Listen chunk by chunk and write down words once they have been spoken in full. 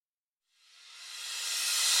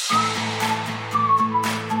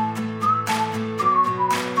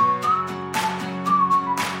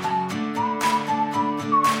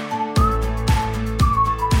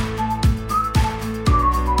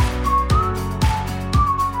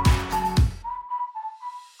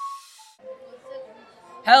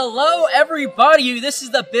Hello, everybody. This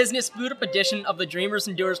is the Business Boot Up edition of the Dreamers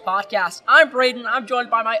and Doers podcast. I'm Braden. I'm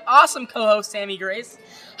joined by my awesome co-host, Sammy Grace.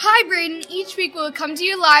 Hi, Braden. Each week we'll come to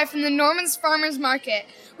you live from the Norman's Farmers Market,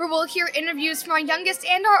 where we'll hear interviews from our youngest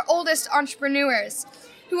and our oldest entrepreneurs,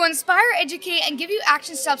 who will inspire, educate, and give you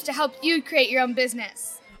action steps to help you create your own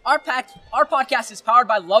business. Our podcast is powered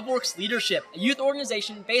by LoveWorks Leadership, a youth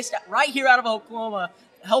organization based right here out of Oklahoma,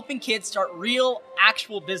 helping kids start real,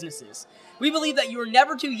 actual businesses. We believe that you are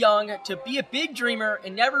never too young to be a big dreamer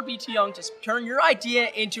and never be too young to turn your idea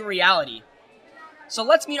into reality. So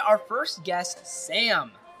let's meet our first guest,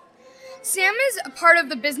 Sam. Sam is a part of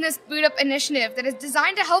the Business Boot Up initiative that is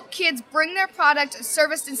designed to help kids bring their product,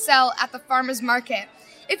 service, and sell at the farmers market.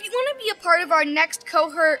 If you want to be a part of our next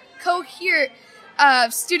cohort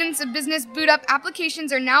of students of Business Boot Up,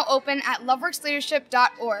 applications are now open at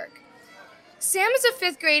loveworksleadership.org. Sam is a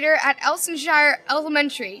fifth grader at Elsonshire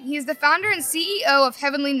Elementary. He is the founder and CEO of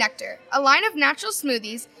Heavenly Nectar, a line of natural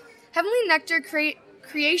smoothies. Heavenly Nectar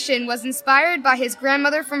creation was inspired by his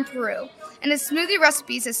grandmother from Peru, and his smoothie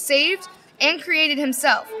recipes has saved and created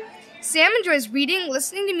himself. Sam enjoys reading,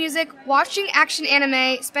 listening to music, watching action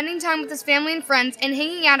anime, spending time with his family and friends, and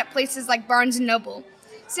hanging out at places like Barnes & Noble.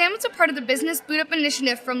 Sam is a part of the Business Boot Up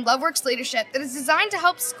initiative from LoveWorks Leadership that is designed to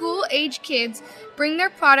help school-age kids bring their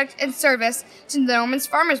product and service to the Norman's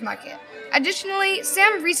Farmers Market. Additionally,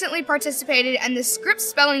 Sam recently participated in the Scripps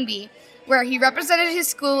Spelling Bee, where he represented his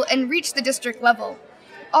school and reached the district level.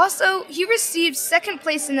 Also, he received second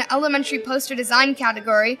place in the elementary poster design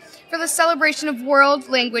category for the celebration of world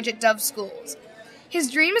language at Dove Schools. His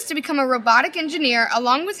dream is to become a robotic engineer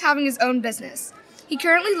along with having his own business. He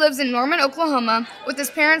currently lives in Norman, Oklahoma, with his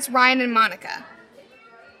parents, Ryan and Monica.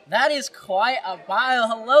 That is quite a bio.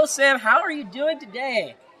 Hello, Sam. How are you doing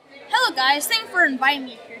today? Hello, guys. Thanks for inviting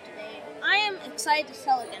me here today. I am excited to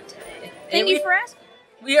sell again today. Thank you for asking.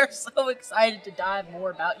 We are so excited to dive more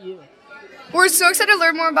about you. We're so excited to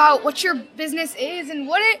learn more about what your business is and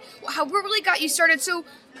what really got you started. So,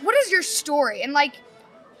 what is your story? And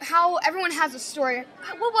how everyone has a story.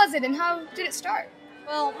 What was it and how did it start?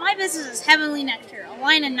 Well, my business is Heavenly Nectar, a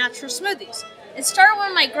line of natural smoothies. It started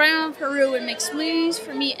when my grandma in Peru would make smoothies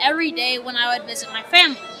for me every day when I would visit my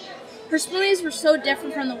family. Her smoothies were so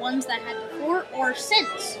different from the ones that I had before or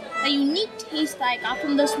since. The unique taste that I got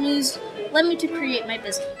from those smoothies led me to create my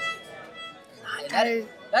business.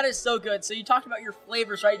 That is so good. So you talked about your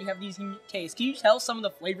flavors, right? You have these unique tastes. Can you tell some of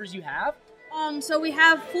the flavors you have? So we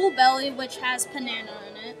have Full Belly, which has banana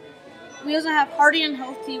in it. We also have Hearty and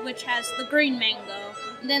Healthy, which has the green mango.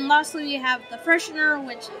 And then lastly, we have the Freshener,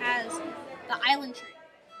 which has the island tree.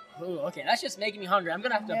 Ooh, okay, that's just making me hungry. I'm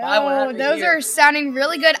going to have to buy one after those here. Are sounding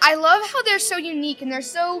really good. I love how they're so unique, and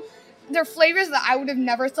they're flavors that I would have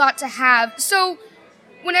never thought to have. So,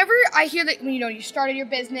 whenever I hear that, you started your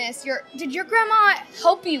business, did your grandma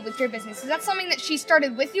help you with your business? Is that something that she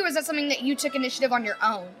started with you, or is that something that you took initiative on your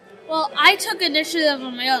own? Well, I took initiative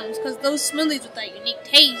on my own, because those smoothies with that unique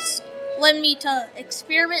taste led me to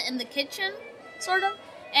experiment in the kitchen, sort of,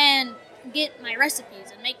 and get my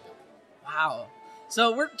recipes and make them. Wow.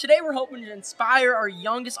 So today we're hoping to inspire our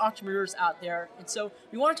youngest entrepreneurs out there. And so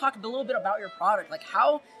we want to talk a little bit about your product.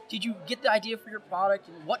 How did you get the idea for your product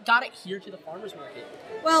and what got it here to the farmer's market?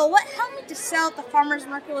 Well, what helped me to sell at the farmer's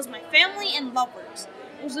market was my family and LoveWorks.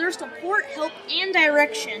 It was their support, help, and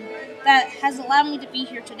direction that has allowed me to be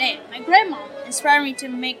here today. My grandma inspired me to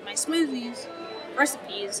make my smoothies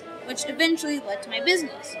recipes, which eventually led to my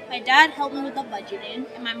business. My dad helped me with the budgeting,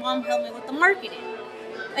 and my mom helped me with the marketing.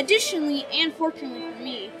 Additionally, and fortunately for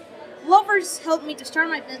me, Lovers helped me to start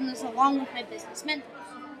my business along with my business mentors.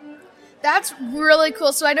 That's really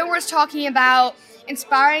cool. So I know we're talking about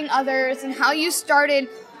inspiring others and how you started.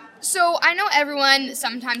 So I know everyone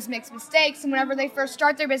sometimes makes mistakes, and whenever they first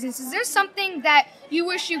start their business, is there something that you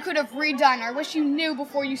wish you could have redone or wish you knew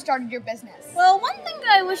before you started your business? Well, one thing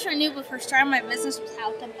that I wish I knew before starting my business was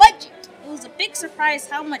how to budget. It was a big surprise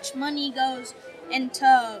how much money goes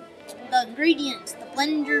into the ingredients, the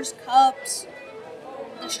blenders, cups,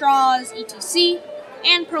 the straws, etc.,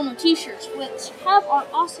 and promo t-shirts, which have our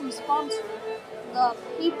awesome sponsor, the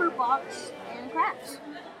Paper Box and Crafts.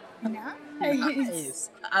 Nice.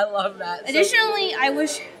 I love that. Additionally, I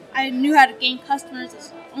wish I knew how to gain customers.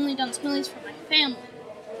 I've only done smoothies for my family.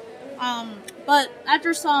 But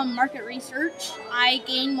after some market research, I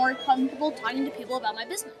gained more comfortable talking to people about my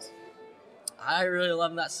business. I really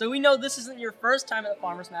love that. So we know this isn't your first time at the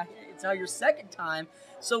farmer's market. It's now your second time.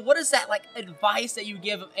 So what is that advice that you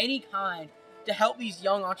give of any kind to help these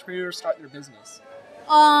young entrepreneurs start their business?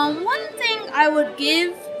 One thing I would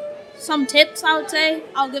give, some tips I would say,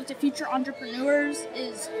 I'll give to future entrepreneurs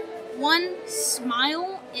is one,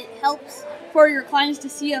 smile. It helps for your clients to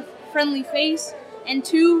see a friendly face. And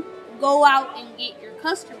two, go out and get your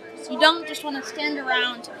customers. You don't just want to stand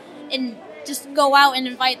around and just go out and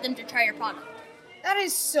invite them to try your product. That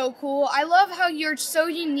is so cool. I love how you're so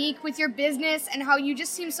unique with your business and how you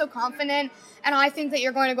just seem so confident. And I think that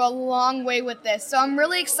you're going to go a long way with this. So I'm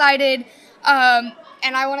really excited.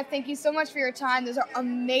 And I want to thank you so much for your time. Those are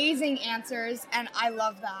amazing answers, and I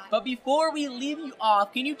love that. But before we leave you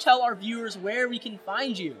off, can you tell our viewers where we can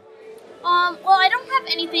find you? Well, I don't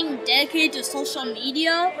have anything dedicated to social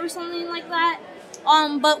media or something like that.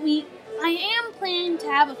 But I am planning to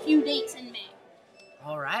have a few dates in May.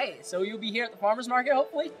 All right. So you'll be here at the farmers market,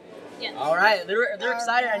 hopefully? Yes. All right. They're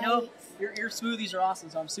excited. Right. I know your smoothies are awesome,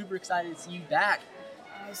 so I'm super excited to see you back.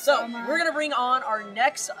 So we're gonna bring on our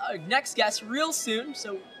next guest real soon.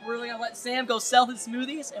 So we're gonna let Sam go sell his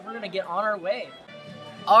smoothies, and we're gonna get on our way.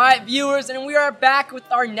 All right, viewers, and we are back with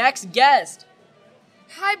our next guest.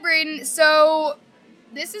 Hi, Braden. So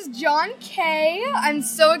this is John Kay. I'm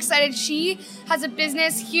so excited. She has a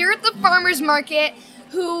business here at the farmers market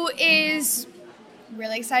who is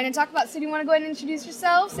really excited to talk about. So do you want to go ahead and introduce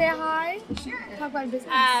yourself? Say hi. Sure. Talk about your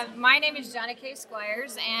business. My name is Johnny K.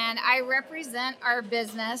 Squires, and I represent our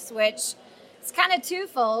business, which is kind of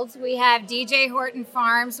twofold. We have DJ Horton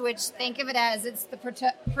Farms, which think of it as it's the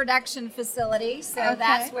production facility. So Okay.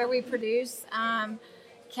 that's where we produce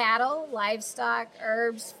cattle, livestock,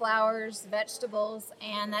 herbs, flowers, vegetables,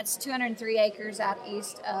 and that's 203 acres out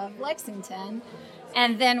east of Lexington.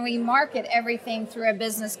 And then we market everything through a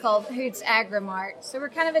business called Hoots Agrimart. So we're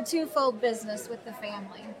kind of a twofold business with the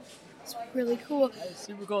family. It's really cool. That is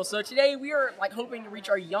super cool. So today we are hoping to reach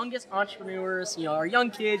our youngest entrepreneurs, our young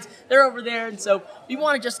kids. They're over there, and so we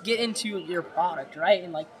want to just get into your product, right?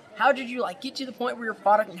 And how did you get to the point where your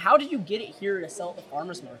product, and how did you get it here to sell at the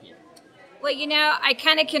farmers market? Well, I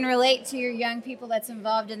kind of can relate to your young people that's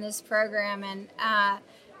involved in this program, and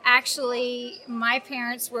actually, my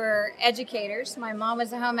parents were educators. My mom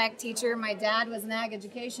was a home ec teacher. My dad was an ag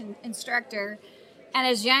education instructor. And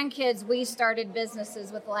as young kids, we started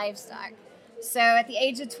businesses with livestock. So at the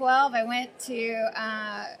age of 12,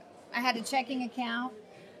 I had a checking account.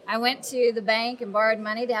 I went to the bank and borrowed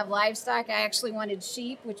money to have livestock. I actually wanted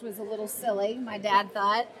sheep, which was a little silly, my dad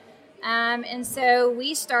thought. And so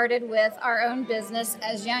we started with our own business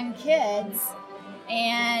as young kids.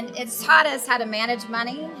 And it's taught us how to manage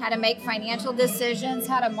money, how to make financial decisions,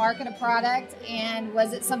 how to market a product, and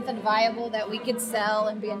was it something viable that we could sell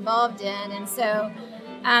and be involved in. And so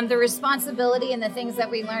the responsibility and the things that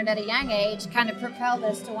we learned at a young age kind of propelled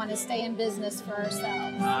us to want to stay in business for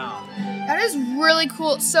ourselves. Wow. That is really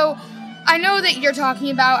cool. So I know that you're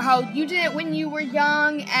talking about how you did it when you were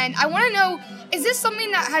young, and I want to know, is this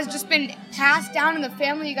something that has just been passed down in the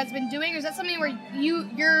family you guys have been doing, or is that something where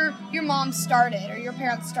your mom started or your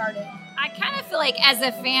parents started? I kind of feel like as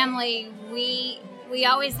a family, we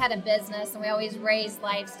always had a business and we always raised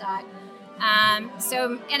livestock.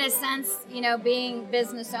 So in a sense, being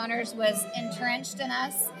business owners was entrenched in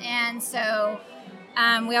us, and so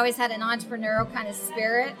we always had an entrepreneurial kind of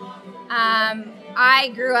spirit.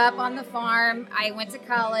 I grew up on the farm. I went to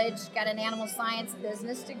college, got an animal science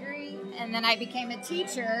business degree, and then I became a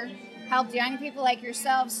teacher, helped young people like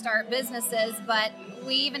yourself start businesses, but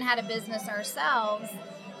we even had a business ourselves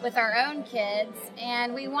with our own kids,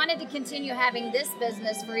 and we wanted to continue having this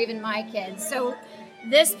business for even my kids. So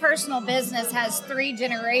this personal business has 3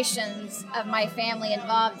 generations of my family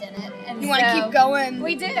involved in it. And You want to keep going?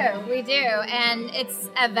 We do. And it's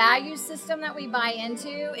a value system that we buy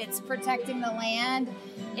into. It's protecting the land.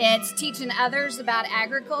 It's teaching others about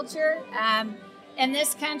agriculture. In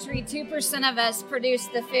this country, 2% of us produce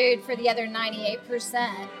the food for the other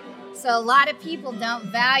 98%. So a lot of people don't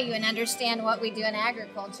value and understand what we do in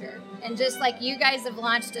agriculture. And just like you guys have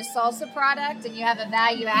launched a salsa product and you have a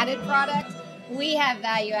value-added product, we have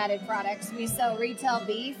value-added products. We sell retail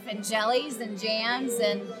beef and jellies and jams,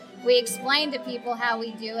 and we explain to people how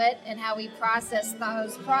we do it and how we process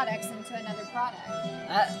those products into another product.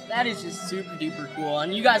 That is just super duper cool,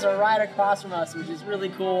 and you guys are right across from us, which is really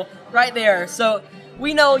cool, right there. So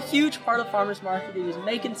we know a huge part of farmers market is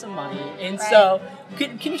making some money, and Right. So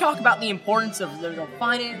can you talk about the importance of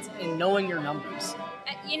finance and knowing your numbers?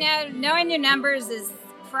 Knowing your numbers is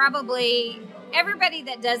probably everybody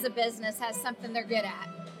that does a business has something they're good at.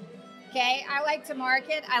 Okay, I like to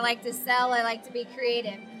market, I like to sell, I like to be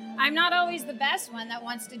creative. I'm not always the best one that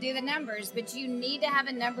wants to do the numbers, but you need to have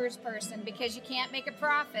a numbers person because you can't make a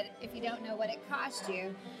profit if you don't know what it cost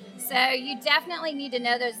you. So you definitely need to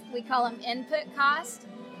know those, we call them input costs.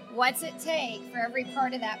 what's it take for every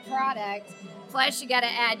part of that product. Plus, you got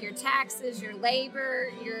to add your taxes, your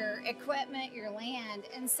labor, your equipment, your land.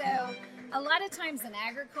 And so a lot of times in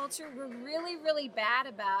agriculture, we're really, really bad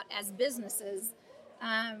about, as businesses,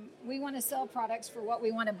 we want to sell products for what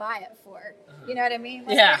we want to buy it for. You know what I mean?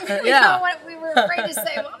 Like, Yeah, we were afraid to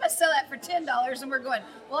say, well, I'm going to sell that for $10. And we're going,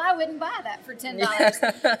 well, I wouldn't buy that for $10.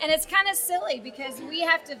 And it's kind of silly because we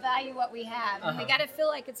have to value what we have. And we got to feel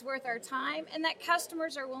like it's worth our time and that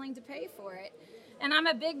customers are willing to pay for it. And I'm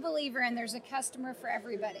a big believer in there's a customer for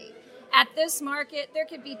everybody. At this market, there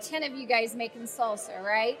could be 10 of you guys making salsa,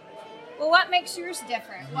 right? Well, what makes yours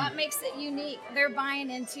different? What makes it unique? They're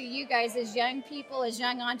buying into you guys as young people, as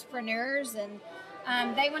young entrepreneurs, and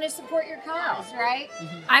they want to support your cause, right?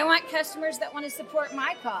 I want customers that want to support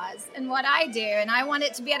my cause and what I do, and I want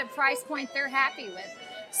it to be at a price point they're happy with.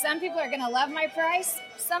 Some people are going to love my price.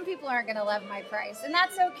 Some people aren't going to love my price, and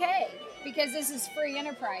that's okay because this is free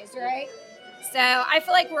enterprise, right? So I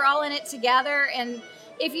feel like we're all in it together, and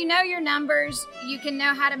if you know your numbers, you can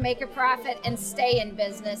know how to make a profit and stay in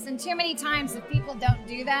business. And too many times, if people don't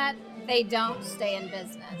do that, they don't stay in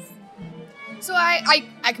business. So I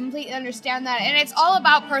completely understand that. And it's all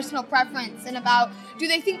about personal preference and about, do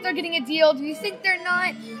they think they're getting a deal? Do you think they're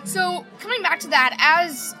not? So coming back to that,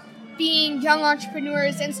 as being young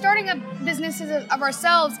entrepreneurs and starting up businesses of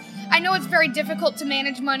ourselves, I know it's very difficult to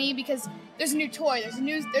manage money because there's a new toy,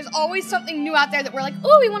 there's always something new out there that we're like,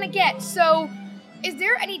 oh, we want to get. So is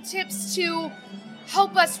there any tips to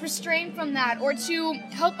help us restrain from that or to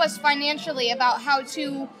help us financially about how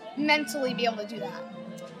to mentally be able to do that?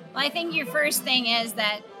 Well, I think your first thing is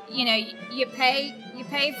that, you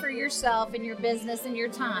pay for yourself and your business and your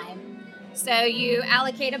time. So you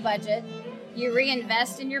allocate a budget, you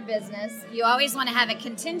reinvest in your business. You always want to have a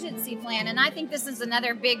contingency plan. And I think this is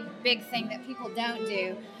another big thing that people don't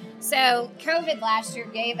do. So COVID last year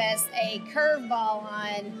gave us a curveball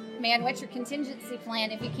on, man, what's your contingency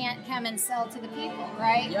plan if you can't come and sell to the people,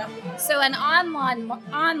 right? Yeah. So an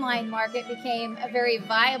online market became a very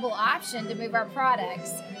viable option to move our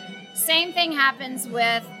products. Same thing happens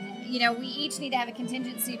with, we each need to have a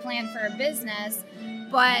contingency plan for a business,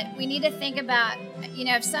 but we need to think about,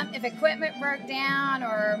 if equipment broke down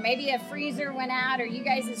or maybe a freezer went out or you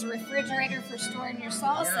guys' refrigerator for storing your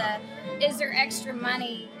salsa, is there extra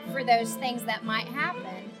money for those things that might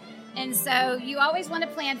happen? And so you always want to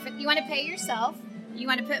plan for, you want to pay yourself, you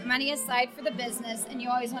want to put money aside for the business, and you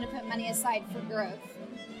always want to put money aside for growth.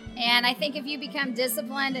 And I think if you become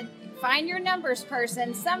disciplined and find your numbers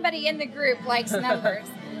person, somebody in the group likes numbers.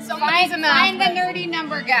 Find the nerdy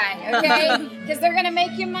number guy, okay? Because they're going to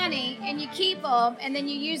make you money, and you keep them, and then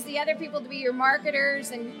you use the other people to be your marketers,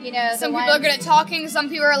 and some people are good at talking. Some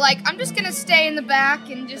people are like, I'm just going to stay in the back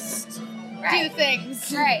and just do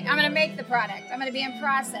things. Right. I'm going to make the product. I'm going to be in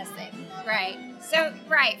processing. Right. So,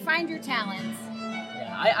 find your talents.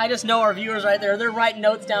 Yeah, I just know our viewers right there. They're writing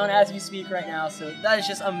notes down as you speak right now. So that is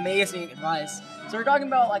just amazing advice. So we're talking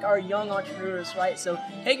about our young entrepreneurs, right? So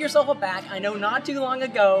take yourself aback. I know not too long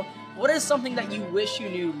ago, what is something that you wish you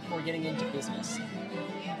knew before getting into business?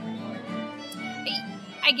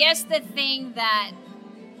 I guess the thing that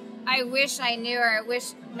I wish I knew, or I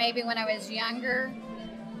wish maybe when I was younger,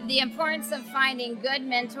 the importance of finding good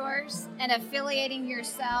mentors and affiliating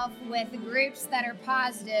yourself with groups that are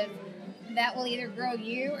positive that will either grow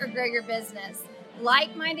you or grow your business.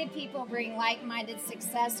 Like-minded people bring like-minded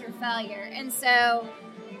success or failure. And so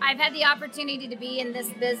I've had the opportunity to be in this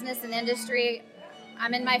business and industry.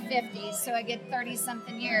 I'm in my 50s, so I get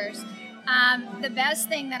 30-something years. The best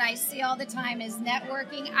thing that I see all the time is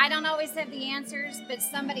networking. I don't always have the answers, but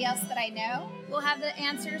somebody else that I know will have the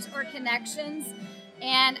answers or connections.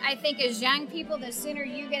 And I think as young people, the sooner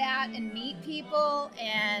you get out and meet people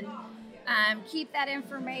and keep that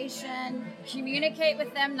information, communicate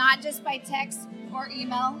with them, not just by text or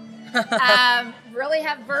email. Really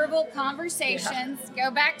have verbal conversations. Go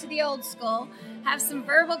back to the old school. Have some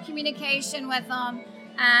verbal communication with them.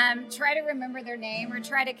 Try to remember their name or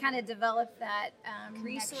try to kind of develop that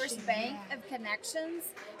resource bank of connections,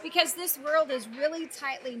 because this world is really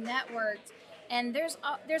tightly networked. And there's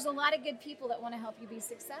a lot of good people that want to help you be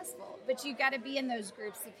successful, but you got to be in those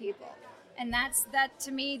groups of people. And that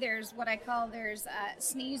to me, there's what I call,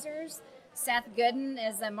 sneezers. Seth Gooden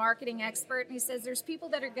is a marketing expert, and he says there's people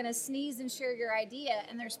that are going to sneeze and share your idea,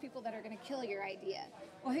 and there's people that are going to kill your idea.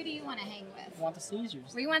 Well, who do you want to hang with? We want the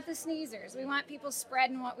sneezers. We want the sneezers. We want people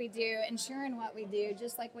spreading what we do and sharing what we do,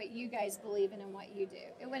 just like what you guys believe in and what you do.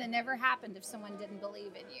 It would have never happened if someone didn't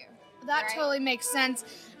believe in you. That totally makes sense.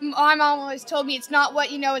 My mom always told me it's not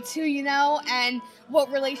what you know, it's who you know and what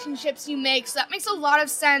relationships you make. So that makes a lot of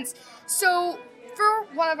sense. So for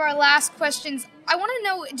one of our last questions, I want to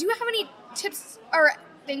know, do you have any tips or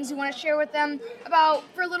things you want to share with them about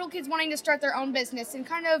for little kids wanting to start their own business and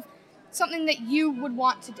kind of something that you would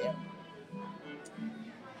want to do?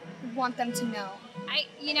 Want them to know?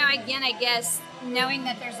 I guess knowing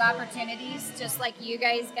that there's opportunities, just like you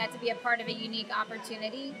guys got to be a part of a unique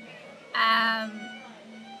opportunity.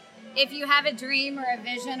 If you have a dream or a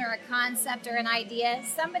vision or a concept or an idea,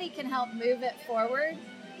 somebody can help move it forward.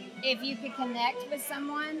 If you could connect with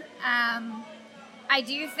someone, I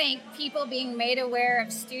do think people being made aware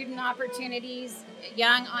of student opportunities,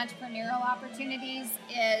 young entrepreneurial opportunities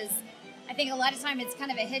is, I think a lot of time it's kind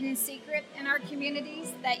of a hidden secret in our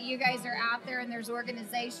communities that you guys are out there and there's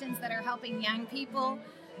organizations that are helping young people.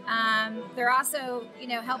 They're also,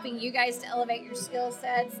 helping you guys to elevate your skill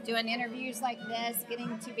sets, doing interviews like this,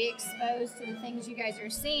 getting to be exposed to the things you guys are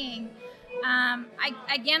seeing.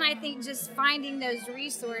 I think just finding those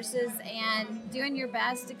resources and doing your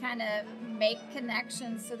best to kind of make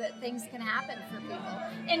connections so that things can happen for people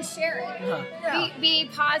and share it. Yeah. Be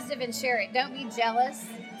positive and share it. Don't be jealous.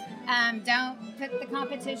 Don't put the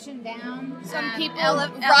competition down. Some people,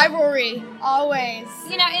 rivalry, always.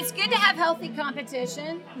 It's good to have healthy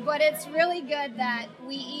competition, but it's really good that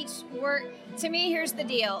we each work. To me, here's the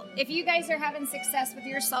deal. If you guys are having success with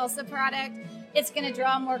your salsa product, it's going to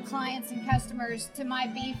draw more clients and customers to my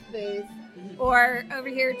beef booth or over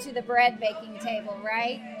here to the bread baking table,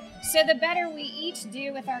 right? So the better we each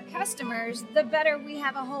do with our customers, the better we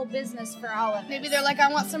have a whole business for all of us. Maybe they're like,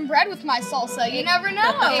 I want some bread with my salsa. You never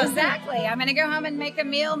know. Exactly. I'm going to go home and make a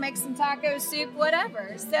meal, make some taco soup,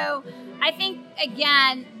 whatever. So I think,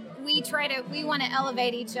 again, we want to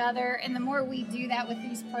elevate each other, and the more we do that with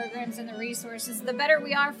these programs and the resources, the better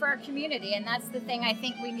we are for our community. And that's the thing I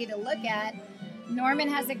think we need to look at. Norman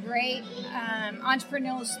has a great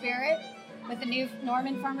entrepreneurial spirit with the new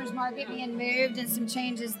Norman Farmers Market being moved and some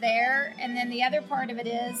changes there. And then the other part of it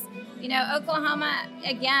is, Oklahoma,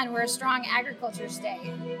 again, we're a strong agriculture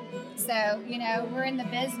state. So, we're in the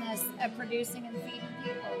business of producing and feeding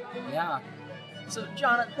people. Yeah. So,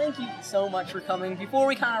 Jonna, thank you so much for coming. Before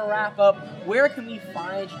we kind of wrap up, where can we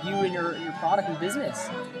find you and your product and business?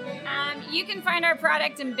 You can find our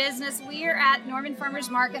product and business. We are at Norman Farmers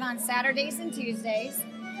Market on Saturdays and Tuesdays.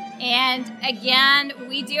 And again,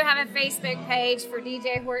 we do have a Facebook page for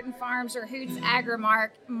DJ Horton Farms or Hoots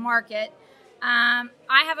Agri-Market. I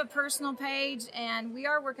have a personal page, and we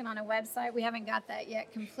are working on a website. We haven't got that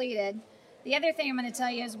yet completed. The other thing I'm going to tell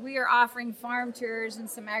you is we are offering farm tours and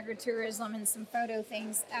some agritourism and some photo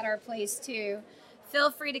things at our place too. Feel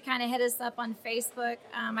free to kind of hit us up on Facebook.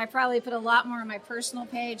 I probably put a lot more on my personal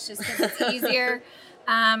page just because it's easier.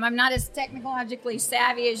 I'm not as technologically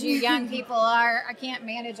savvy as you young people are. I can't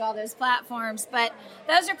manage all those platforms, but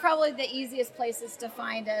those are probably the easiest places to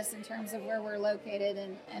find us in terms of where we're located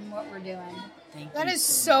and what we're doing. That is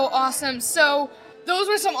so awesome. So those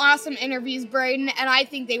were some awesome interviews, Braden, and I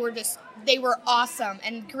think they were awesome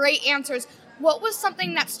and great answers. What was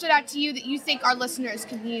something that stood out to you that you think our listeners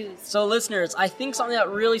can use? So, listeners, I think something that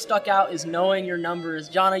really stuck out is knowing your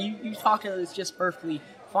numbers. Jonna, you talked about this just perfectly.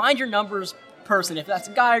 Find your numbers person. If that's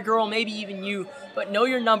a guy or girl, maybe even you, but know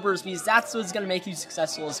your numbers because that's what's going to make you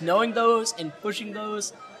successful, is knowing those and pushing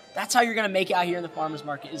those. That's how you're going to make it out here in the farmer's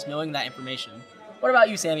market, is knowing that information. What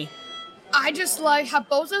about you, Sammy? I just like how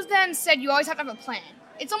both of them said you always have to have a plan.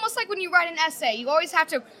 It's almost like when you write an essay, you always have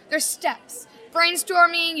to, there's steps.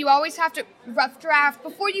 Brainstorming, you always have to rough draft.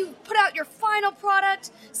 Before you put out your final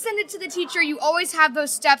product, send it to the teacher, you always have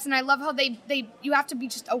those steps, and I love how you have to be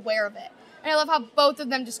just aware of it. And I love how both of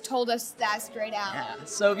them just told us that straight out. Yeah.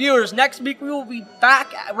 So viewers, next week we will be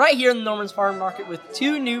back right here in the Norman's Farm Market with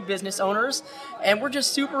 2 new business owners, and we're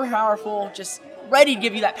just super powerful, just ready to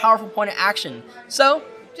give you that powerful point of action. So,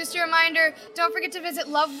 just a reminder, don't forget to visit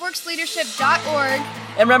loveworksleadership.org.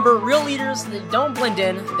 And remember, real leaders, they don't blend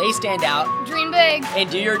in, they stand out. Dream big. And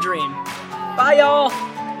do your dream. Bye, y'all.